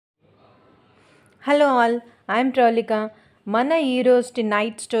Hello all, I'm ట్రాలిక. మన ఈరోజు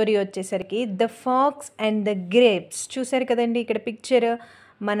night story వచ్చేసరికి the pox and the grapes. చూసారు కదండి ఇక్కడ పిక్చర్.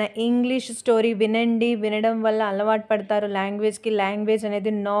 మన ఇంగ్లీష్ స్టోరీ వినండి, వినడం వల్ల అలవాటు పడతారు లాంగ్వేజ్కి. లాంగ్వేజ్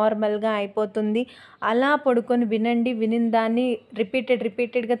అనేది నార్మల్గా అయిపోతుంది. అలా పడుకొని వినండి, వినిన దాన్ని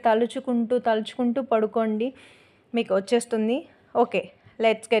రిపీటెడ్గా తలుచుకుంటూ పడుకోండి, మీకు వచ్చేస్తుంది. Okay,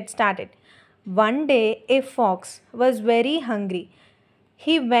 let's get started. One day A pox was very hungry.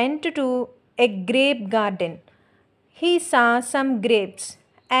 He went to a grape garden. He saw some grapes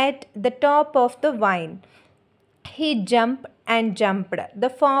at the top of the vine. He jumped and jumped.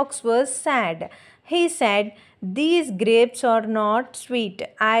 The fox was sad. He said, "These grapes are not sweet.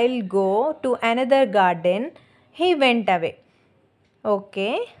 I'll go to another garden." He went away.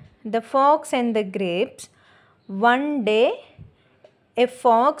 Okay, the fox and the grapes. One day, a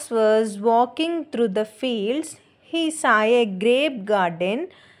fox was walking through the fields. He saw a grape garden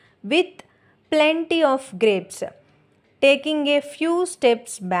with plenty of grapes. Taking a few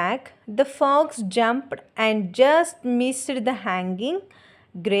steps back, the fox jumped and just missed the hanging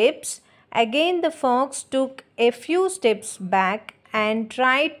grapes. Again, the fox took a few steps back and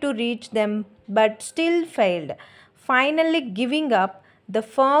tried to reach them but still failed. Finally, giving up, the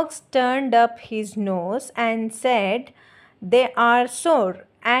fox turned up his nose and said, "They are sore,"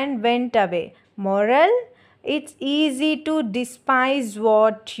 and went away. Moral: it's easy to despise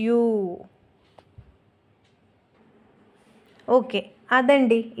what you. Okay,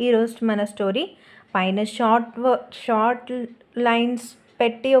 అదండి ఈరోజు మన story. పైన short lines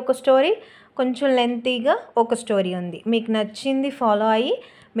పెట్టి ఒక story, కొంచెం లెంతీగా ఒక story ఉంది. మీకు నచ్చింది ఫాలో అయ్యి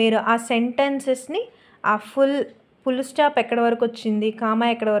మీరు ఆ సెంటెన్సెస్ని ఆ ఫుల్ స్టాప్ ఎక్కడ వరకు వచ్చింది, కామా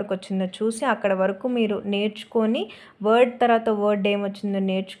ఎక్కడ వరకు వచ్చిందో చూసి అక్కడ వరకు మీరు నేర్చుకొని, వర్డ్ తర్వాత వర్డ్ ఏమొచ్చిందో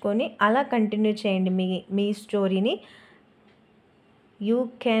నేర్చుకొని అలా కంటిన్యూ చేయండి మీ స్టోరీని. You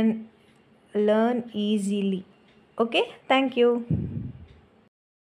can learn easily. Okay, thank you.